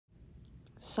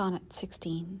Sonnet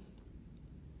 16.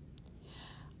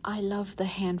 I love the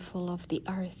handful of the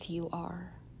earth you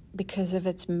are, because of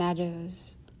its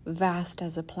meadows, vast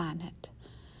as a planet.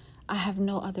 I have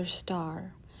no other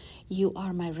star. You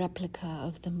are my replica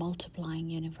of the multiplying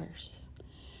universe.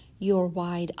 Your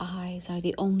wide eyes are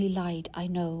the only light I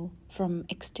know from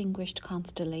extinguished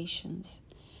constellations.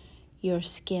 Your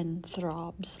skin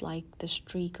throbs like the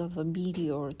streak of a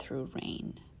meteor through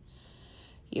rain.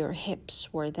 Your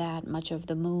hips were that much of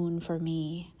the moon for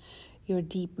me, your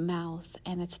deep mouth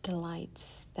and its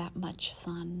delights that much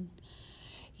sun.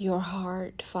 Your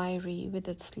heart, fiery with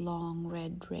its long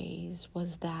red rays,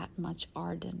 was that much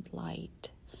ardent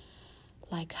light,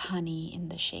 like honey in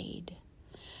the shade.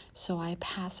 So I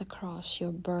pass across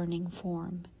your burning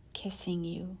form, kissing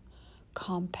you,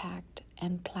 compact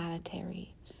and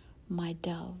planetary, my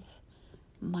dove,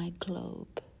 my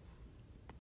globe.